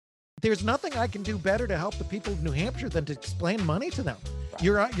there's nothing I can do better to help the people of New Hampshire than to explain money to them.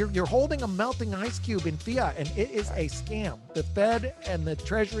 Right. You're holding a melting ice cube in fiat, and it is a scam. The Fed and the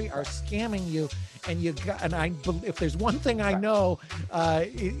Treasury are scamming you, and if there's one thing I know,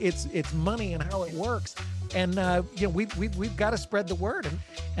 it's money and how it works. And we've got to spread the word,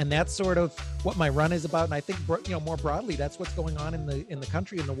 and that's sort of what my run is about. And I think more broadly, that's what's going on in the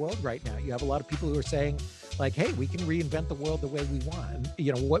country and the world right now. You have a lot of people who are saying, like, hey, we can reinvent the world the way we want.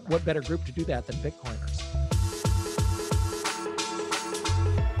 And what better group to do that than Bitcoiners?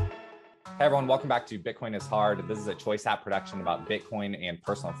 Hey everyone, welcome back to Bitcoin is Hard. This is a Choice App production about Bitcoin and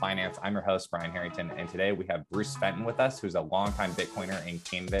personal finance. I'm your host, Brian Harrington, and today we have Bruce Fenton with us, who's a longtime Bitcoiner and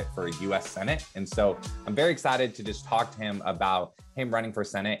candidate for US Senate. And so I'm very excited to just talk to him about him running for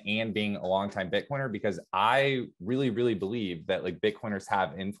Senate and being a longtime Bitcoiner, because I really, really believe that Bitcoiners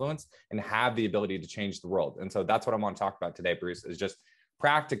have influence and have the ability to change the world. And so that's what I want to talk about today, Bruce, is just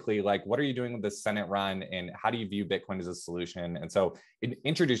practically, what are you doing with the Senate run, and how do you view Bitcoin as a solution? And so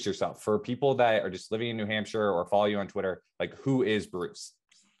introduce yourself for people that are just living in New Hampshire or follow you on Twitter. Who is Bruce?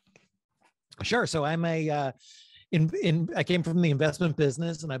 Sure. So I'm I came from the investment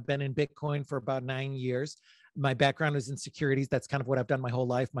business, and I've been in Bitcoin for about 9 years. My background is in securities. That's kind of what I've done my whole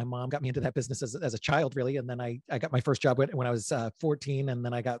life. My mom got me into that business as a child, really. And then I got my first job when I was 14, and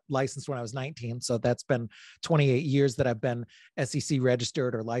then I got licensed when I was 19. So that's been 28 years that I've been SEC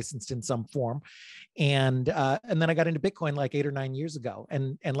registered or licensed in some form. And then I got into Bitcoin 8 or 9 years ago.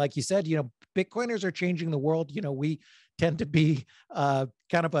 And like you said, Bitcoiners are changing the world. We tend to be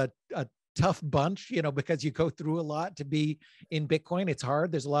kind of a tough bunch, because you go through a lot to be in Bitcoin. It's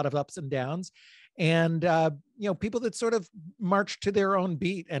hard. There's a lot of ups and downs. And, people that sort of march to their own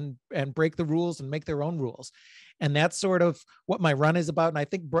beat and break the rules and make their own rules. And that's sort of what my run is about. And I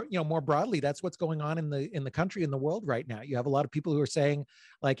think, more broadly, that's what's going on in the country and the world right now. You have a lot of people who are saying,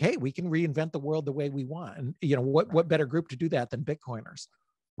 hey, we can reinvent the world the way we want. And, what better group to do that than Bitcoiners?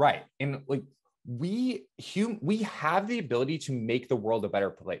 Right. And we have the ability to make the world a better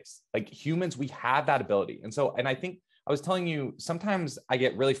place. Humans, we have that ability. And I think I was telling you, sometimes I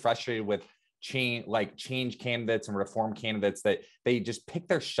get really frustrated with change candidates and reform candidates that they just pick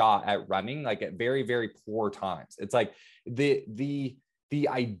their shot at running at very, very poor times. It's the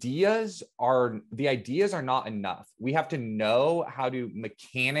ideas are not enough. We have to know how to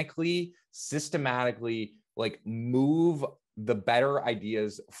mechanically, systematically move the better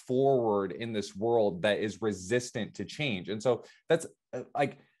ideas forward in this world that is resistant to change. And so that's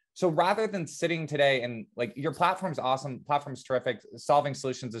so rather than sitting today and your platform's awesome, platform's terrific, solving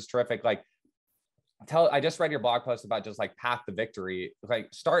solutions is terrific. I just read your blog post about just path to victory.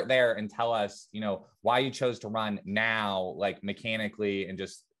 Start there and tell us, why you chose to run now, mechanically, and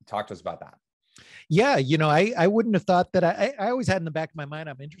just talk to us about that. Yeah. I wouldn't have thought that. I always had in the back of my mind,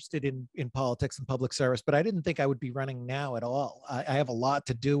 I'm interested in politics and public service, but I didn't think I would be running now at all. I have a lot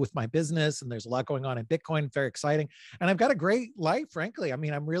to do with my business, and there's a lot going on in Bitcoin. Very exciting. And I've got a great life, frankly. I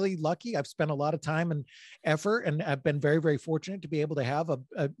mean, I'm really lucky. I've spent a lot of time and effort, and I've been very, very fortunate to be able to have a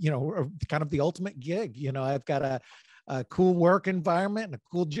kind of the ultimate gig. I've got a cool work environment and a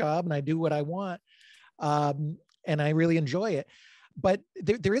cool job, and I do what I want. And I really enjoy it. But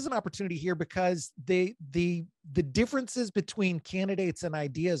there is an opportunity here, because the differences between candidates and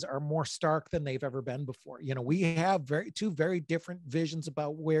ideas are more stark than they've ever been before. We have two very different visions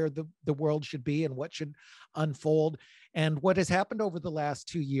about where the world should be and what should unfold. And what has happened over the last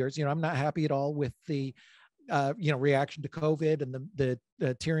 2 years, I'm not happy at all with the reaction to COVID and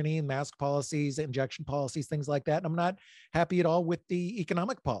the tyranny and mask policies, injection policies, things like that. And I'm not happy at all with the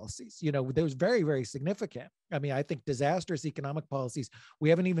economic policies. There was very, very significant. I mean, I think disastrous economic policies. We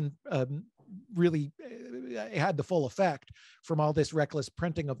haven't even really had the full effect from all this reckless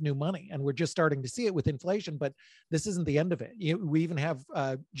printing of new money. And we're just starting to see it with inflation, but this isn't the end of it. We even have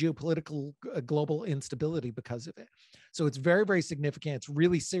geopolitical global instability because of it. So it's very, very significant. It's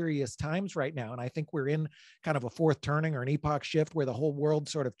really serious times right now. And I think we're in kind of a fourth turning or an epoch shift where the whole world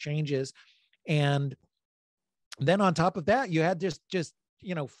sort of changes. And then on top of that, you had just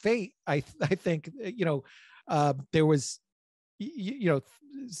fate. I think, there was,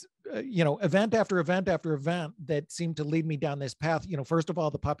 event after event after event that seemed to lead me down this path. First of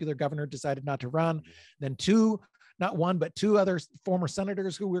all, the popular governor decided not to run. Then not one, but two other former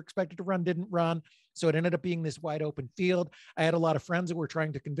senators who were expected to run didn't run. So it ended up being this wide open field. I had a lot of friends who were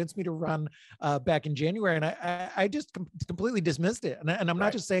trying to convince me to run back in January, and I just completely dismissed it. And I'm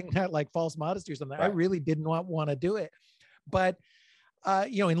not just saying that false modesty or something. Right. I really did not want to do it. But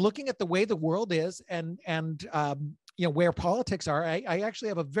in looking at the way the world is, and where politics are, I actually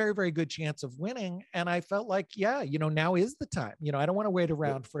have a very, very good chance of winning. And I felt like, yeah, now is the time. I don't want to wait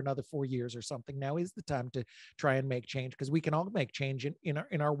around for another 4 years or something. Now is the time to try and make change, because we can all make change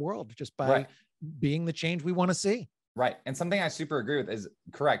in our world just by being the change we want to see. Right. And something I super agree with is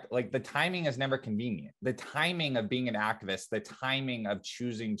correct. Like the timing is never convenient. The timing of being an activist, the timing of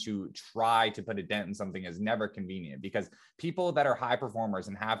choosing to try to put a dent in something is never convenient, because people that are high performers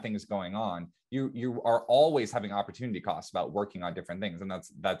and have things going on, you are always having opportunity costs about working on different things. And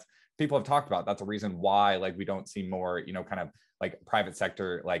that's people have talked about. That's a reason why like we don't see more, kind of like private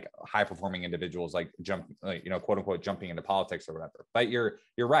sector, like high performing individuals, like quote unquote, jumping into politics or whatever. But you're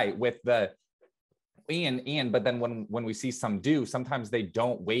right with the but then when we see some do, sometimes they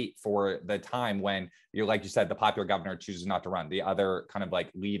don't wait for the time when like you said, the popular governor chooses not to run. The other kind of like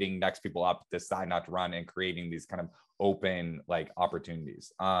leading next people up decide not to run, and creating these kind of open like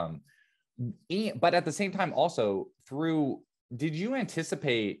opportunities. But at the same time, also did you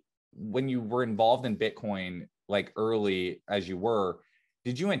anticipate when you were involved in Bitcoin, like early as you were,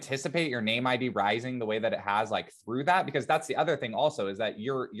 did you anticipate your name ID rising the way that it has, like through that? Because that's the other thing also, is that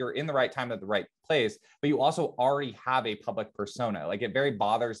you're in the right time at the right place, but you also already have a public persona. Like it very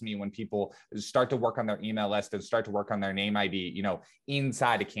bothers me when people start to work on their email list and start to work on their name ID,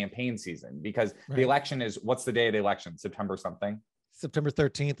 inside a campaign season, because the election is, what's the day of the election? September something? September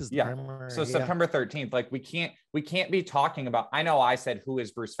 13th is the primary. So September 13th, like we can't be talking about, I know I said, who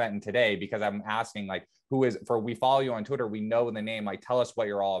is Bruce Fenton today? Because I'm asking like, we follow you on Twitter. We know the name, like, tell us what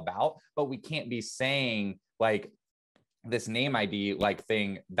you're all about, but we can't be saying like this name ID like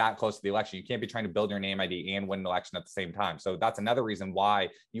thing that close to the election. You can't be trying to build your name ID and win an election at the same time. So that's another reason why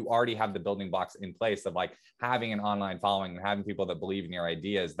you already have the building blocks in place of like having an online following and having people that believe in your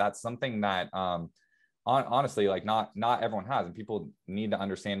ideas. That's something that, honestly, like not everyone has, and people need to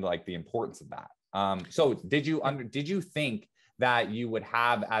understand like the importance of that. So did you think that you would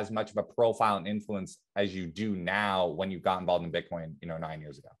have as much of a profile and influence as you do now when you got involved in Bitcoin, 9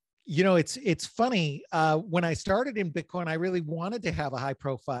 years ago? It's funny. When I started in Bitcoin, I really wanted to have a high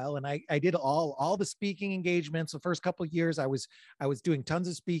profile, and I did all the speaking engagements. The first couple of years, I was doing tons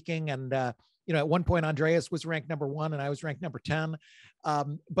of speaking, and at one point, Andreas was ranked number 1 and I was ranked number 10.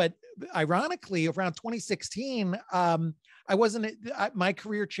 But ironically, around 2016, my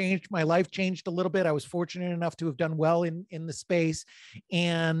career changed, my life changed a little bit. I was fortunate enough to have done well in the space,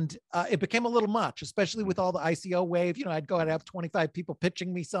 and it became a little much, especially with all the ICO wave. I'd have 25 people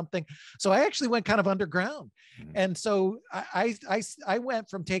pitching me something. So I actually went kind of underground. And so I went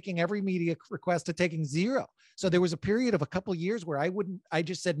from taking every media request to taking 0. So there was a period of a couple of years where I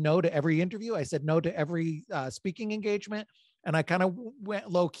just said no to every interview. I said no to every speaking engagement. And I kind of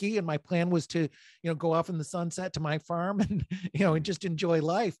went low key. And my plan was to, go off in the sunset to my farm and, and just enjoy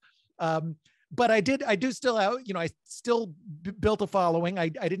life. But I do still out, I still built a following. I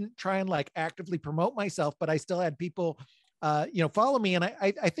didn't try and like actively promote myself, but I still had people, follow me. And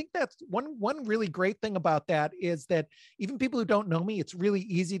I think that's one really great thing about that, is that even people who don't know me, it's really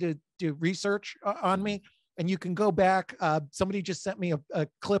easy to do research on me. And you can go back. Somebody just sent me a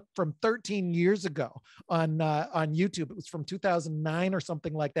clip from 13 years ago on YouTube. It was from 2009 or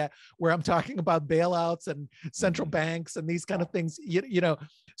something like that, where I'm talking about bailouts and central banks and these kind of things.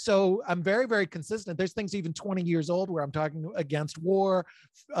 So I'm very, very consistent. There's things even 20 years old where I'm talking against war,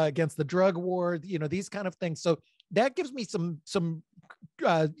 against the drug war. These kind of things. So that gives me some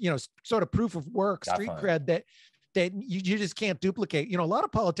sort of proof of work, street cred that you just can't duplicate. A lot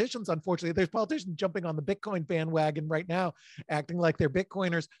of politicians, unfortunately, there's politicians jumping on the Bitcoin bandwagon right now, acting like they're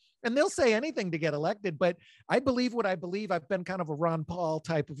Bitcoiners, and they'll say anything to get elected. But I believe what I believe. I've been kind of a Ron Paul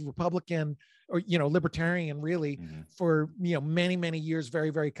type of Republican, or, libertarian really, for, many, many years, very,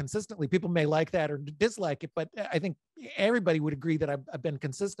 very consistently. People may like that or dislike it, but I think everybody would agree that I've been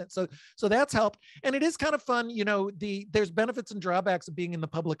consistent. So that's helped. And it is kind of fun. There's benefits and drawbacks of being in the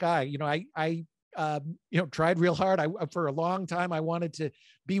public eye. I tried real hard. For a long time, I wanted to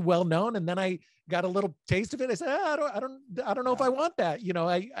be well known, and then I got a little taste of it. I said, I don't know if I want that.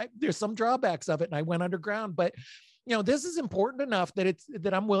 There's some drawbacks of it, and I went underground. But this is important enough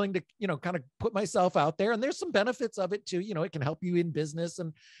that I'm willing to, kind of put myself out there. And there's some benefits of it too. It can help you in business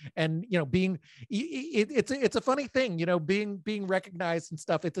and being, it's a funny thing, being recognized and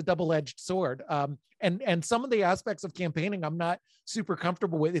stuff. It's a double-edged sword. And some of the aspects of campaigning, I'm not super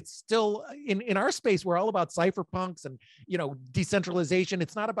comfortable with. It's still in our space, we're all about cypherpunks and, decentralization.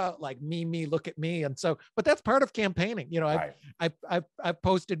 It's not about like me, look at me. And so, but that's part of campaigning. I've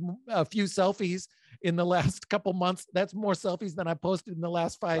posted a few selfies in the last couple months. That's more selfies than I posted in the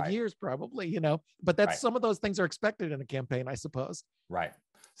last 5 years, probably, but that's some of those things are expected in a campaign, I suppose. Right.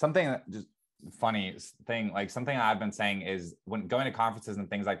 Something that just funny thing, like something I've been saying is when going to conferences and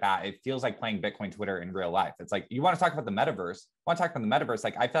things like that, it feels like playing Bitcoin Twitter in real life. It's like, you want to talk about the metaverse,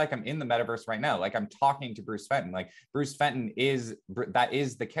 like I feel like I'm in the metaverse right now. Like I'm talking to Bruce Fenton. Like Bruce Fenton is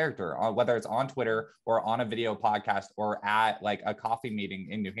the character, whether it's on Twitter or on a video podcast or at like a coffee meeting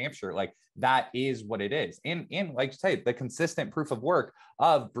in New Hampshire. Like that is what it is. And like you say, the consistent proof of work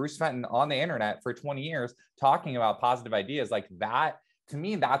of Bruce Fenton on the internet for 20 years talking about positive ideas, like that, to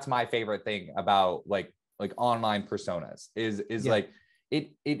me, that's my favorite thing about like online personas is like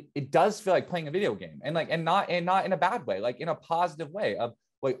it does feel like playing a video game, and like and not in a bad way, like in a positive way of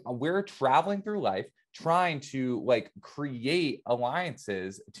like we're traveling through life trying to like create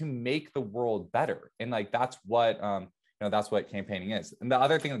alliances to make the world better. And like that's what that's what campaigning is. And the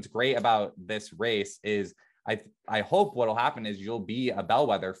other thing that's great about this race is I hope what'll happen is you'll be a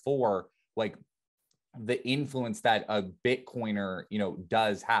bellwether for like the influence that a Bitcoiner,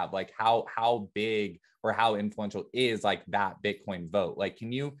 does have, like how big or how influential is like that Bitcoin vote. Like,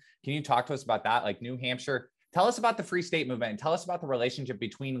 can you talk to us about that? Like New Hampshire, tell us about the free state movement and tell us about the relationship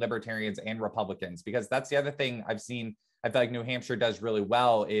between libertarians and Republicans, because that's the other thing I've seen. I feel like New Hampshire does really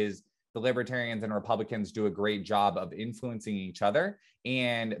well is the libertarians and Republicans do a great job of influencing each other.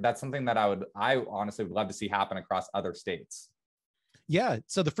 And that's something that I honestly would love to see happen across other states. Yeah.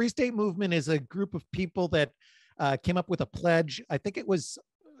 So the Free State Movement is a group of people that came up with a pledge. I think it was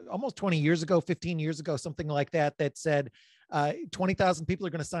almost 20 years ago, 15 years ago, something like that, that said 20,000 people are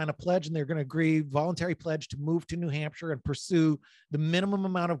going to sign a pledge and they're going to agree, voluntary pledge, to move to New Hampshire and pursue the minimum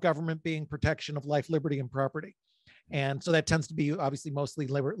amount of government being protection of life, liberty, and property. And so that tends to be obviously mostly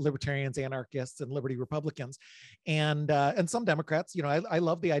libertarians, anarchists, and liberty Republicans, and some Democrats. I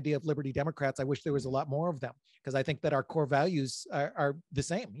love the idea of liberty Democrats. I wish there was a lot more of them, because I think that our core values are the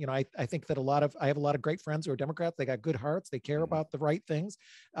same. I think that I have a lot of great friends who are Democrats. They got good hearts. They care about the right things.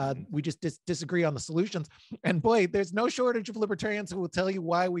 We just disagree on the solutions. And boy, there's no shortage of libertarians who will tell you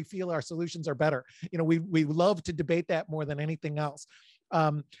why we feel our solutions are better. We love to debate that more than anything else.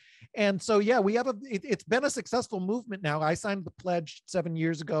 And so, yeah, it's been a successful movement now. I signed the pledge 7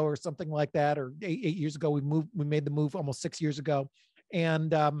 years ago or something like that, or eight years ago. We made the move almost 6 years ago.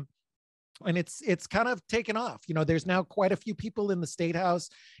 And it's kind of taken off. There's now quite a few people in the state house,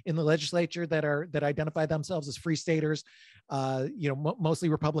 in the legislature that identify themselves as free staters, mostly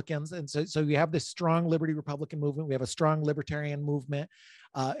Republicans. And so you have this strong liberty Republican movement. We have a strong libertarian movement,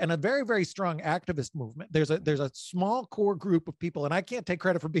 and a very, very strong activist movement. There's a small core group of people, and I can't take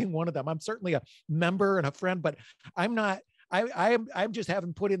credit for being one of them. I'm certainly a member and a friend, but I'm not. I just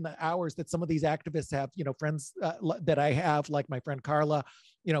haven't put in the hours that some of these activists have. Friends that I have, like my friend Carla,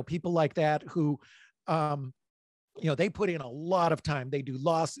 people like that who, they put in a lot of time. They do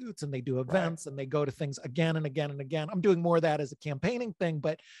lawsuits and they do events, and they go to things again and again and again. I'm doing more of that as a campaigning thing,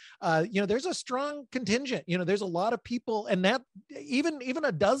 but there's a strong contingent. There's a lot of people, and that even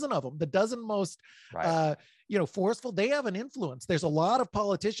a dozen of them, the dozen most forceful, they have an influence. There's a lot of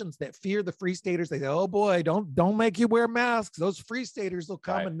politicians that fear the free staters. They say, oh boy, don't make you wear masks. Those free staters will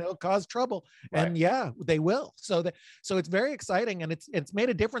come and they'll cause trouble. And yeah, they will. So it's very exciting, and it's made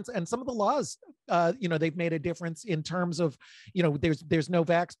a difference. And some of the laws, they've made a difference in terms of, there's no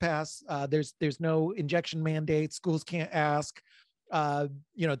vax pass. There's no injection mandate. Schools can't ask.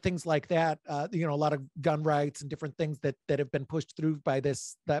 Things like that, a lot of gun rights and different things that have been pushed through by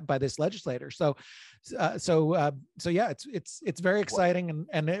this legislator. So yeah, it's very exciting.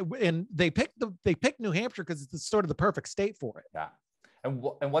 And they picked New Hampshire because it's sort of the perfect state for it. Yeah. And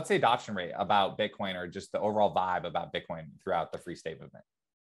what's the adoption rate about Bitcoin, or just the overall vibe about Bitcoin throughout the free state movement?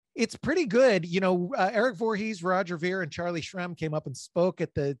 It's pretty good. Eric Voorhees, Roger Ver, and Charlie Shrem came up and spoke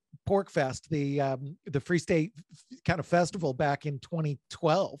at the Pork Fest, the Free State kind of festival back in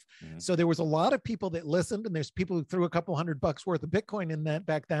 2012. Mm-hmm. So there was a lot of people that listened, and there's people who threw a couple $100 worth of Bitcoin in that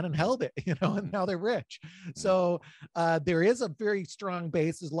back then and held it, and now they're rich. Mm-hmm. So there is a very strong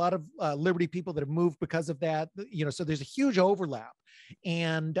base. There's a lot of liberty people that have moved because of that, so there's a huge overlap.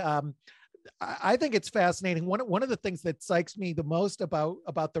 And I think it's fascinating. One of the things that psychs me the most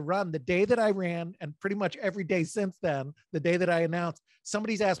about the run, the day that I ran, and pretty much every day since then, the day that I announced,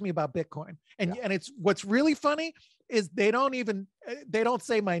 somebody's asked me about Bitcoin. And it's what's really funny is they don't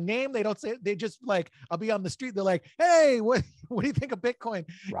say my name. They just like, I'll be on the street. They're like, hey, what do you think of Bitcoin?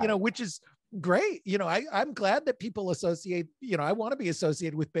 Right. Which is great. I'm glad that people associate, I want to be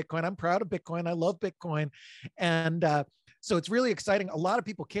associated with Bitcoin. I'm proud of Bitcoin. I love Bitcoin. And So it's really exciting. A lot of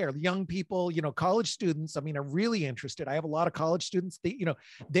people care. Young people, college students, I mean, are really interested. I have a lot of college students.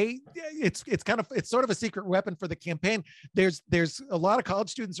 It's sort of a secret weapon for the campaign. There's a lot of college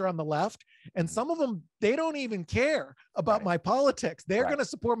students are on the left, and some of them, they don't even care about my politics. They're going to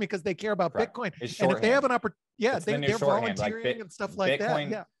support me because they care about Bitcoin. And if they have an opportunity, they're volunteering and stuff like Bitcoin,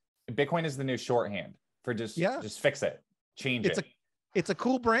 that. Yeah. Bitcoin is the new shorthand for just fix it, change it. It's a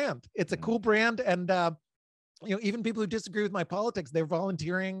cool brand. It's a cool brand. And, even people who disagree with my politics, they're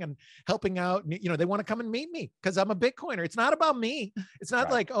volunteering and helping out. They want to come and meet me because I'm a Bitcoiner. It's not about me. It's not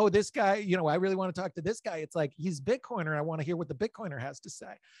like, oh, this guy, I really want to talk to this guy. It's like, he's Bitcoiner. I want to hear what the Bitcoiner has to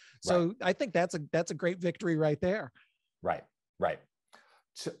say. So I think that's a great victory right there. Right.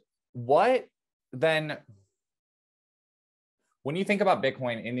 So what then, when you think about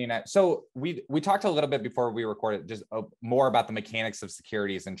Bitcoin in the United, so we talked a little bit before we recorded just more about the mechanics of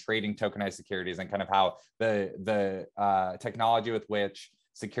securities and trading tokenized securities and kind of how the technology with which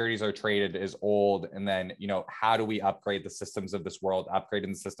securities are traded is old. And then, how do we upgrade the systems of this world? Upgrading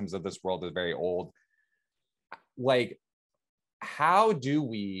the systems of this world is very old. Like,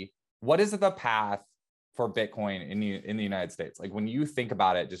 what is the path for Bitcoin in the United States? Like, when you think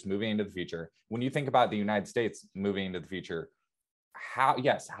about it, just moving into the future, when you think about the United States moving into the future, how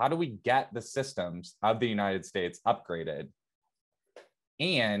do we get the systems of the United States upgraded?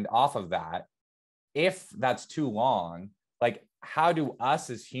 And off of that, if that's too long, like, how do us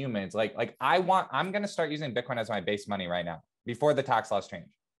as humans, I'm going to start using Bitcoin as my base money right now before the tax laws change.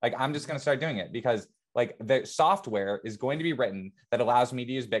 Like, I'm just going to start doing it because like the software is going to be written that allows me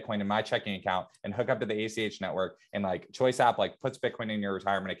to use Bitcoin in my checking account and hook up to the ACH network, and like Choice app, like puts Bitcoin in your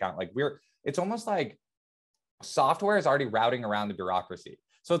retirement account. Like it's almost like software is already routing around the bureaucracy.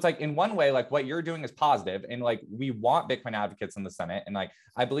 So it's like, in one way, like what you're doing is positive, and like we want Bitcoin advocates in the Senate, and like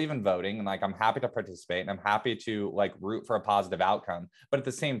I believe in voting, and like I'm happy to participate, and I'm happy to like root for a positive outcome. But at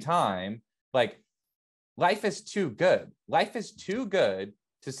the same time, like life is too good. Life is too good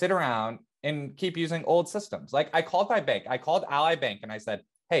to sit around and keep using old systems. Like, I called my bank. I called Ally Bank and I said,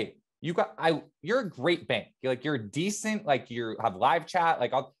 hey, you're a great bank. You're decent. Like, you have live chat.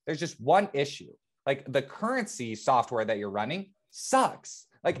 Like, there's just one issue. Like, the currency software that you're running sucks.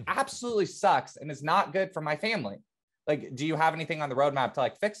 Like, absolutely sucks, and is not good for my family. Like, do you have anything on the roadmap to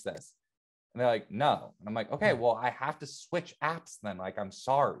like fix this? And they're like, no. And I'm like, okay, well, I have to switch apps then. Like, I'm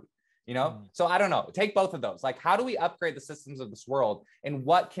sorry. So I don't know, take both of those. Like, how do we upgrade the systems of this world, and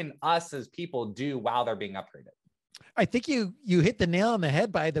what can us as people do while they're being upgraded? I think you hit the nail on the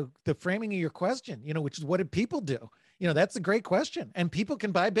head by the framing of your question, which is, what do people do? That's a great question, and people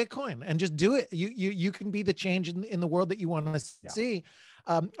can buy Bitcoin and just do it. You can be the change in the world that you want to see.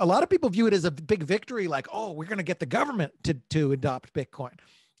 A lot of people view it as a big victory, like, oh, we're going to get the government to adopt Bitcoin.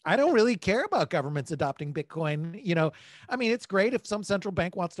 I don't really care about governments adopting Bitcoin. I mean, it's great if some central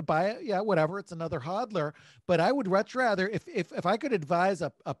bank wants to buy it. Yeah, whatever. It's another hodler. But I would much rather, if I could advise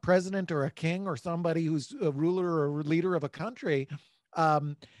a president or a king or somebody who's a ruler or leader of a country,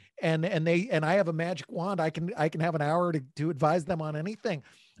 and I have a magic wand, I can have an hour to advise them on anything.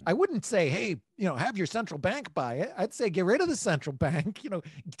 I wouldn't say, hey, have your central bank buy it. I'd say get rid of the central bank,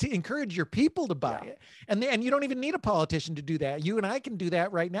 to encourage your people to buy it. And you don't even need a politician to do that. You and I can do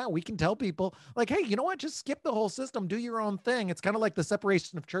that right now. We can tell people like, hey, you know what? Just skip the whole system, do your own thing. It's kind of like the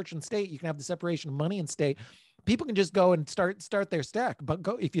separation of church and state. You can have the separation of money and state. People can just go and start their stack, but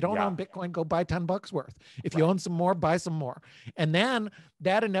if you don't own Bitcoin, go buy $10 worth. If you own some more, buy some more. And then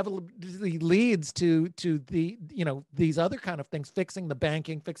that inevitably leads to the, these other kind of things, fixing the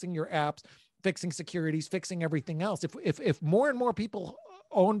banking, fixing your apps, fixing securities, fixing everything else. If more and more people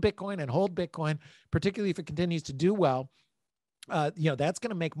own Bitcoin and hold Bitcoin, particularly if it continues to do well, that's going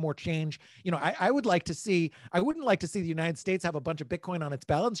to make more change. I wouldn't like to see the United States have a bunch of Bitcoin on its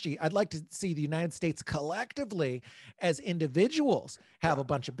balance sheet. I'd like to see the United States collectively as individuals have a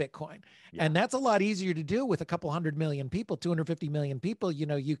bunch of Bitcoin. And that's a lot easier to do with a couple 100 million people, 250 million people.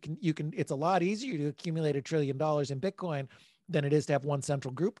 It's a lot easier to accumulate $1 trillion in Bitcoin than it is to have one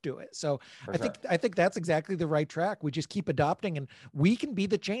central group do it. So I think that's exactly the right track. We just keep adopting, and we can be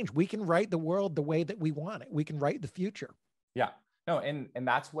the change. We can write the world the way that we want it. We can write the future. Yeah, no. And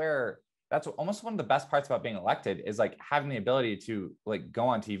that's almost one of the best parts about being elected, is like having the ability to like go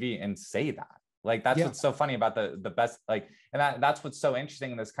on TV and say that. Like, that's what's so funny about the best, like, and that's what's so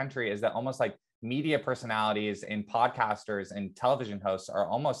interesting in this country, is that almost like media personalities and podcasters and television hosts are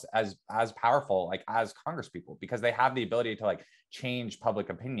almost as powerful like as congresspeople, because they have the ability to like change public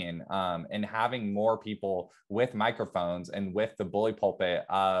opinion, and having more people with microphones and with the bully pulpit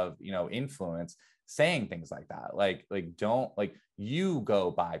of influence saying things like that. Like don't, like, you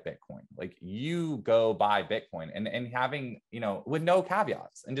go buy Bitcoin, like you go buy Bitcoin, and having, you know, with no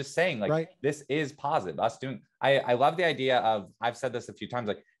caveats, and just saying like, Right. this is positive. Us doing, I love the idea of, I've said this a few times,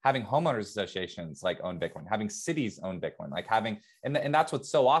 like having homeowners associations like own Bitcoin, having cities own Bitcoin, like having, and that's what's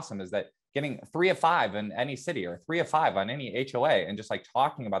so awesome, is that getting 3 of 5 in any city, or 3 of 5 on any HOA, and just like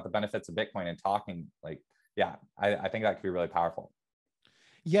talking about the benefits of Bitcoin, and talking like, yeah, I think that could be really powerful.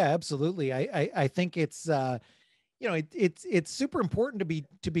 Yeah, absolutely. I think it's you know, it's super important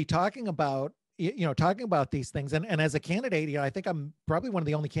to be talking about, you know, talking about these things. And as a candidate, you know, I think I'm probably one of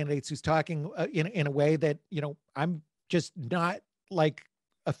the only candidates who's talking in a way that, you know, I'm just not like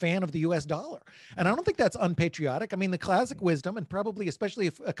a fan of the US dollar. And I don't think that's unpatriotic. I mean, the classic wisdom, and probably, especially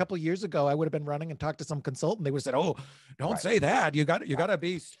if a couple of years ago, I would have been running and talked to some consultant, they would have said, "Oh, don't Right. say that. You got to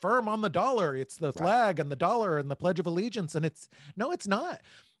be firm on the dollar. It's the Right. flag and the dollar and the Pledge of Allegiance." And it's, no, it's not.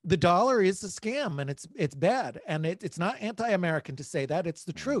 The dollar is a scam, and it's bad, and it's not anti-American to say that. It's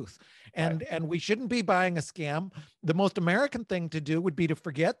the truth. Right. And we shouldn't be buying a scam. The most American thing to do would be to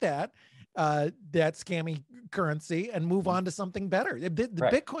forget that that scammy currency and move on to something better. The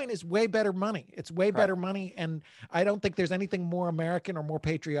Right. Bitcoin is way better money. It's way better Correct. money, and I don't think there's anything more American or more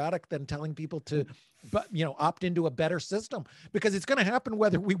patriotic than telling people to, but, you know, opt into a better system, because it's going to happen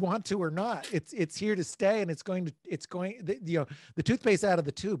whether we want to or not. It's here to stay, and you know, the toothpaste out of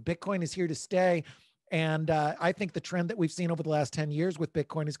the tube. Bitcoin is here to stay. And I think the trend that we've seen over the last 10 years with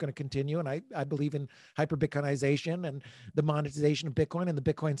Bitcoin is going to continue. And I believe in hyper Bitcoinization and the monetization of Bitcoin and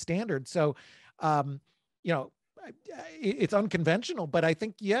the Bitcoin standard. So, you know, it's unconventional, but I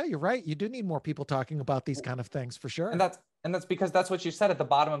think, yeah, you're right. You do need more people talking about these kind of things, for sure. And that's because that's what you said at the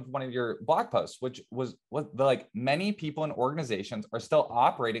bottom of one of your blog posts, which was what the, like, many people and organizations are still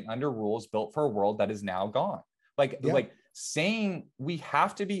operating under rules built for a world that is now gone. Yeah. Like saying we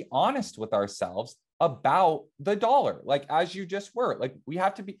have to be honest with ourselves about the dollar, like, as you just were, like, we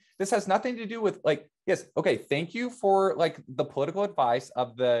have to be, this has nothing to do with, like, yes, okay, thank you for like the political advice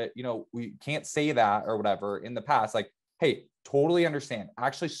of the, you know, we can't say that or whatever in the past, like, hey, totally understand,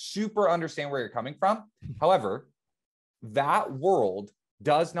 actually super understand where you're coming from. However, that world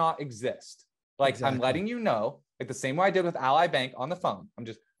does not exist. Like, Exactly. I'm letting you know, like the same way I did with Ally Bank on the phone,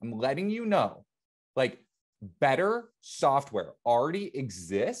 I'm letting you know, like, better software already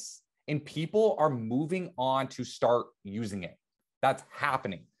exists, and people are moving on to start using it. That's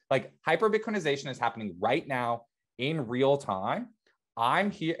happening. Like, hyper Bitcoinization is happening right now in real time. I'm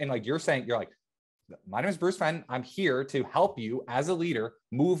here, and like you're saying, you're like, my name is Bruce Fenton. I'm here to help you as a leader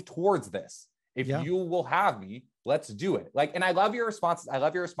move towards this. If you will have me, let's do it. Like, and I love your responses. I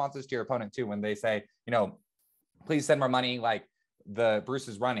love your responses to your opponent too, when they say, you know, please send more money, like the Bruce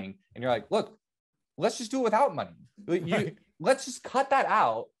is running. And you're like, look, let's just do it without money. Right. Let's just cut that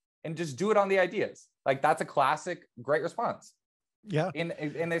out and just do it on the ideas. Like, that's a classic, great response. Yeah. And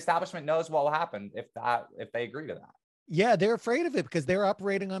the establishment knows what will happen if they agree to that. Yeah, they're afraid of it because they're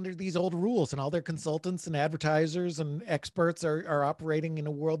operating under these old rules, and all their consultants and advertisers and experts are operating in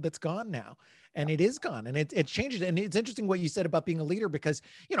a world that's gone now. And it is gone, and it changes. And it's interesting what you said about being a leader, because,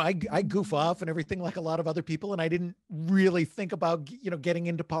 you know, I goof off and everything like a lot of other people, and I didn't really think about, you know, getting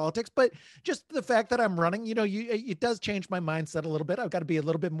into politics, but just the fact that I'm running, you know, it does change my mindset a little bit. I've got to be a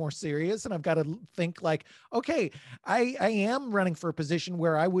little bit more serious, and I've got to think like, okay, I am running for a position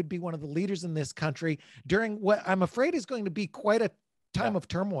where I would be one of the leaders in this country during what I'm afraid is going to be quite a time of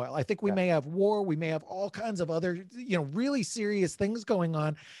turmoil. I think we may have war, we may have all kinds of other, you know, really serious things going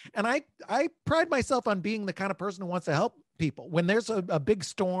on. And I pride myself on being the kind of person who wants to help people when there's a big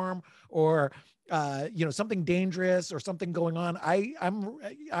storm, or you know, something dangerous or something going on.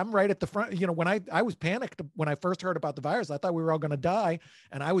 I'm right at the front. You know, when I was panicked when I first heard about the virus, I thought we were all going to die,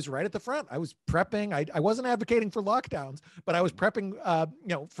 and I was right at the front. I was prepping. I wasn't advocating for lockdowns, but I was prepping,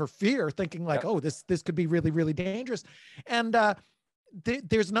 you know, for fear, thinking like, oh, this could be really, really dangerous. And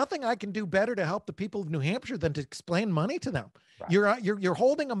there's nothing I can do better to help the people of New Hampshire than to explain money to them. Right. You're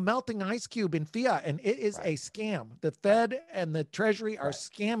holding a melting ice cube in fiat, and it is a scam. The Fed and the Treasury are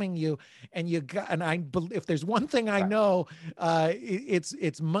scamming you, and if there's one thing I know,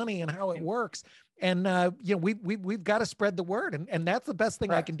 it's money and how it works. And you know, we've got to spread the word, and that's the best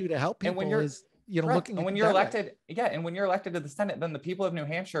thing I can do to help people. Is, you know, looking and when you're elected, and when you're elected to the Senate, then the people of New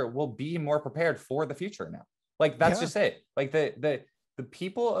Hampshire will be more prepared for the future now. Like, that's just it. Like, the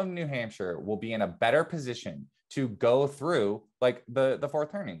people of New Hampshire will be in a better position to go through like the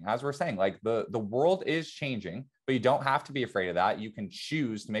fourth turning. As we're saying, like, the world is changing, but you don't have to be afraid of that. You can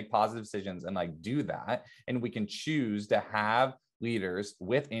choose to make positive decisions and like do that. And we can choose to have leaders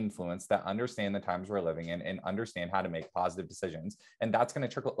with influence that understand the times we're living in and understand how to make positive decisions. And that's going to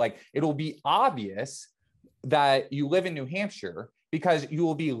trickle, like, it'll be obvious that you live in New Hampshire because you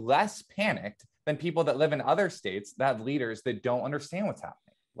will be less panicked than people that live in other states that have leaders that don't understand what's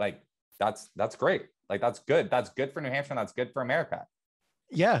happening. Like, that's great. Like, that's good. That's good for New Hampshire. And that's good for America.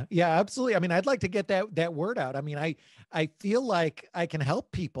 Yeah, yeah, absolutely. I mean, I'd like to get that word out. I mean, I feel like I can help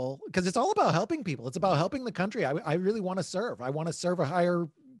people because it's all about helping people. It's about helping the country. I really want to serve. I want to serve a higher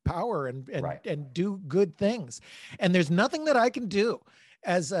power and do good things. And there's nothing that I can do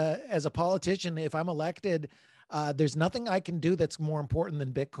as a politician if I'm elected. There's nothing I can do that's more important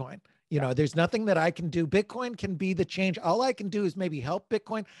than Bitcoin. You know, there's nothing that I can do. Bitcoin can be the change. All I can do is maybe help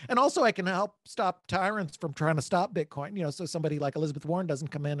Bitcoin. And also I can help stop tyrants from trying to stop Bitcoin. You know, so somebody like Elizabeth Warren doesn't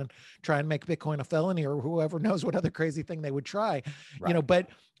come in and try and make Bitcoin a felony, or whoever knows what other crazy thing they would try, you know, but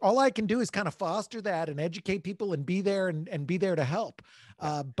all I can do is kind of foster that and educate people and be there and be there to help.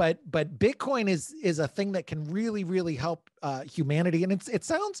 But Bitcoin is a thing that can really, really help humanity. And it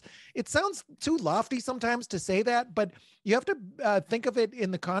sounds too lofty sometimes to say that, but you have to think of it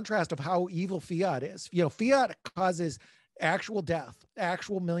in the contrast of how evil fiat is. You know, fiat causes actual death,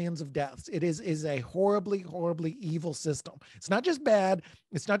 actual millions of deaths. It is a horribly, horribly evil system. It's not just bad.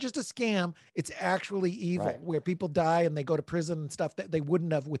 It's not just a scam. It's actually evil, where people die and they go to prison and stuff that they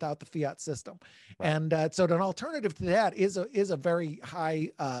wouldn't have without the fiat system. And so an alternative to that is a very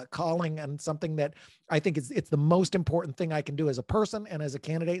high calling, and something that I think it's the most important thing I can do as a person and as a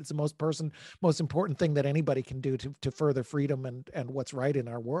candidate. It's the most important thing that anybody can do to further freedom and what's right in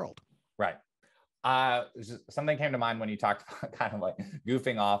our world. Right. Something came to mind when you talked about kind of like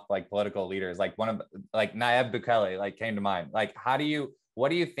goofing off like political leaders, like one of like Nayib Bukele, like came to mind. Like, what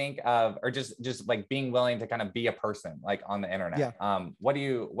do you think of, or just like being willing to kind of be a person like on the internet? Yeah. What do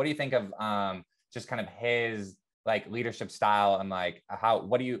you think of just kind of his like leadership style, and like how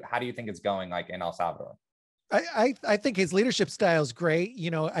do you think it's going like in El Salvador? I think his leadership style is great. You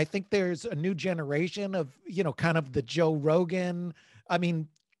know, I think there's a new generation of, you know, kind of the Joe Rogan. I mean,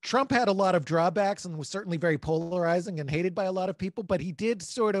 Trump had a lot of drawbacks and was certainly very polarizing and hated by a lot of people, but he did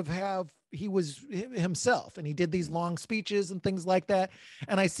sort of he was himself, and he did these long speeches and things like that.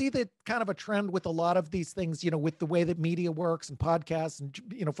 And I see that kind of a trend with a lot of these things, you know, with the way that media works and podcasts and,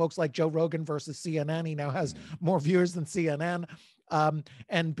 you know, folks like Joe Rogan versus CNN. He now has more viewers than CNN.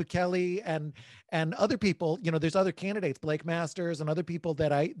 And Bukele and other people, you know, there's other candidates, Blake Masters and other people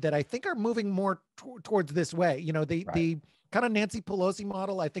that I think are moving more towards this way. You know, the kind of Nancy Pelosi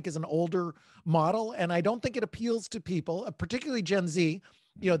model, I think, is an older model, and I don't think it appeals to people, particularly Gen Z,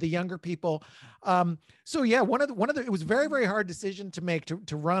 you know, the younger people. So yeah, one of the, it was a very, very hard decision to make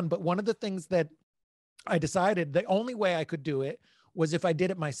to run. But one of the things that I decided, the only way I could do it was if I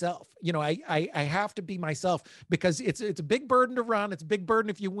did it myself. You know, I have to be myself, because it's a big burden to run. It's a big burden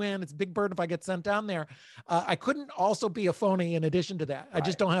if you win. It's a big burden if I get sent down there. I couldn't also be a phony in addition to that. I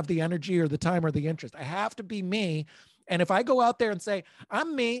just don't have the energy or the time or the interest. I have to be me. And if I go out there and say,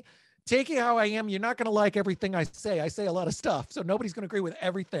 I'm me, take it how I am, you're not going to like everything I say. I say a lot of stuff, so nobody's going to agree with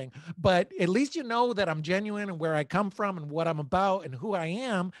everything. But at least you know that I'm genuine and where I come from and what I'm about and who I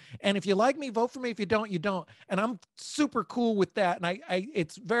am. And if you like me, vote for me. If you don't, you don't. And I'm super cool with that. And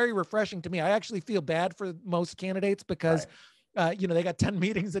it's very refreshing to me. I actually feel bad for most candidates because you know, they got 10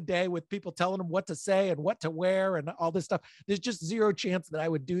 meetings a day with people telling them what to say and what to wear and all this stuff. There's just zero chance that I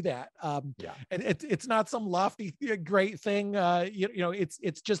would do that. And it's not some lofty, great thing. You know,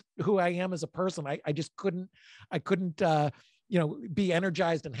 it's just who I am as a person. I just couldn't, you know, be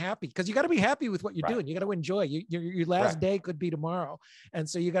energized and happy, because you got to be happy with what you're doing. You got to enjoy. Your last day could be tomorrow, and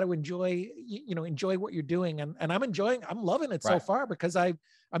so you got to enjoy. You know, enjoy what you're doing, and I'm loving it so far, because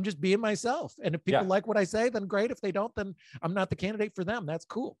I'm just being myself. And if people like what I say, then great. If they don't, then I'm not the candidate for them. That's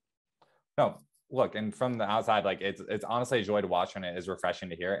cool. No, look, and from the outside, like it's honestly a joy to watch, and it is refreshing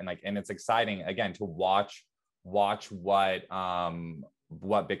to hear, and it's exciting again to watch what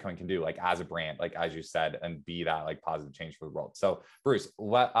Bitcoin can do, like as a brand, like as you said, and be that like positive change for the world. So Bruce,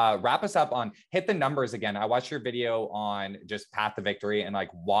 wrap us up on, hit the numbers again. I watched your video on just path to victory and like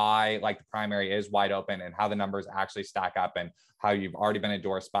why like the primary is wide open and how the numbers actually stack up and how you've already been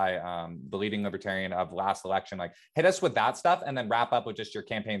endorsed by the leading libertarian of last election. Like hit us with that stuff and then wrap up with just your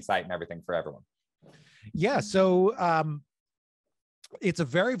campaign site and everything for everyone. Yeah. So It's a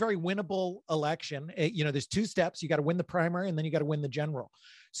very, very winnable election. There's two steps. You got to win the primary, and then you got to win the general.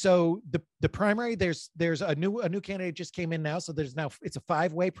 So the primary, there's a new candidate just came in now. So it's a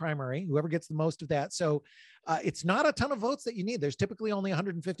 5-way primary. Whoever gets the most of that. So it's not a ton of votes that you need. There's typically only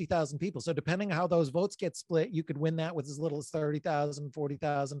 150,000 people. So depending on how those votes get split, you could win that with as little as 30,000,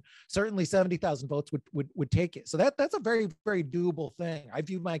 40,000, certainly 70,000 votes would take it. So that's a very, very doable thing. I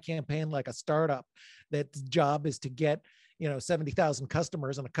view my campaign like a startup that's job is to get 70,000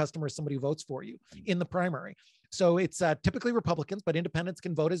 customers, and a customer is somebody who votes for you in the primary. So it's typically Republicans, but independents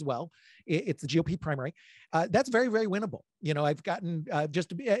can vote as well. It's the GOP primary. That's very, very winnable. I've gotten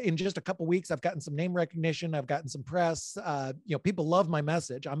in just a couple of weeks, I've gotten some name recognition. I've gotten some press. People love my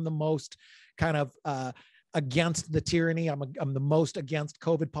message. I'm the most kind of against the tyranny. I'm the most against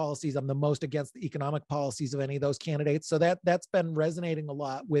COVID policies. I'm the most against the economic policies of any of those candidates. So that's been resonating a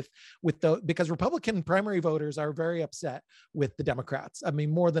lot because Republican primary voters are very upset with the Democrats. I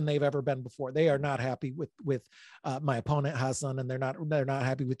mean, more than they've ever been before. They are not happy with my opponent Hassan, and they're not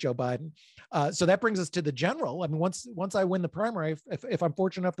happy with Joe Biden. So that brings us to the general. I mean, once I win the primary, if I'm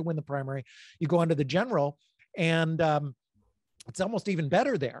fortunate enough to win the primary, you go on to the general, and it's almost even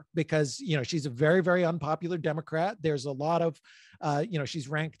better there because, she's a very, very unpopular Democrat. There's a lot of, she's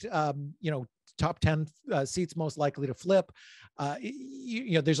ranked, top 10 seats most likely to flip.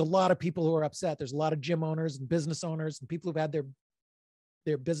 There's a lot of people who are upset. There's a lot of gym owners and business owners and people who've had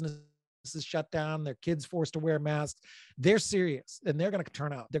their businesses shut down, their kids forced to wear masks. They're serious, and they're going to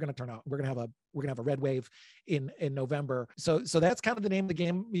turn out. We're going to have a red wave in November. So that's kind of the name of the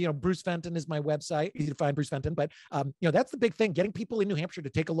game. Bruce Fenton is my website. Easy to find, Bruce Fenton. But that's the big thing: getting people in New Hampshire to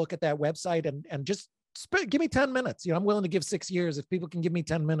take a look at that website and just give me 10 minutes. I'm willing to give 6 years if people can give me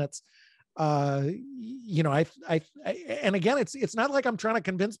 10 minutes. And again, it's not like I'm trying to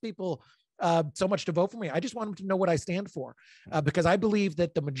convince people so much to vote for me. I just want them to know what I stand for, because I believe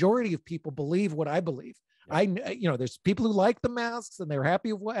that the majority of people believe what I believe. There's people who like the masks and they're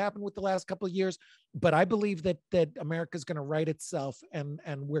happy with what happened with the last couple of years, but I believe that America's going to right itself, and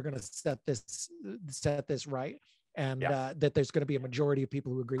we're going to set this right. And that there's going to be a majority of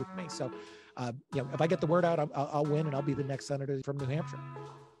people who agree with me. So, if I get the word out, I'll win, and I'll be the next senator from New Hampshire.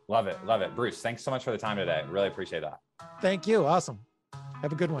 Love it. Love it. Bruce, thanks so much for the time today. Really appreciate that. Thank you. Awesome.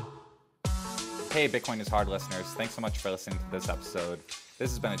 Have a good one. Hey, Bitcoin is Hard listeners. Thanks so much for listening to this episode. This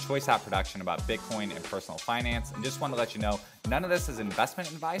has been a Choice App production about Bitcoin and personal finance. And just want to let you know, none of this is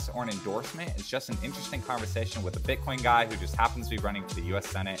investment advice or an endorsement. It's just an interesting conversation with a Bitcoin guy who just happens to be running for the US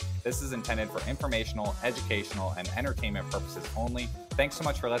Senate. This is intended for informational, educational, and entertainment purposes only. Thanks so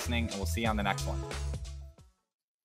much for listening, and we'll see you on the next one.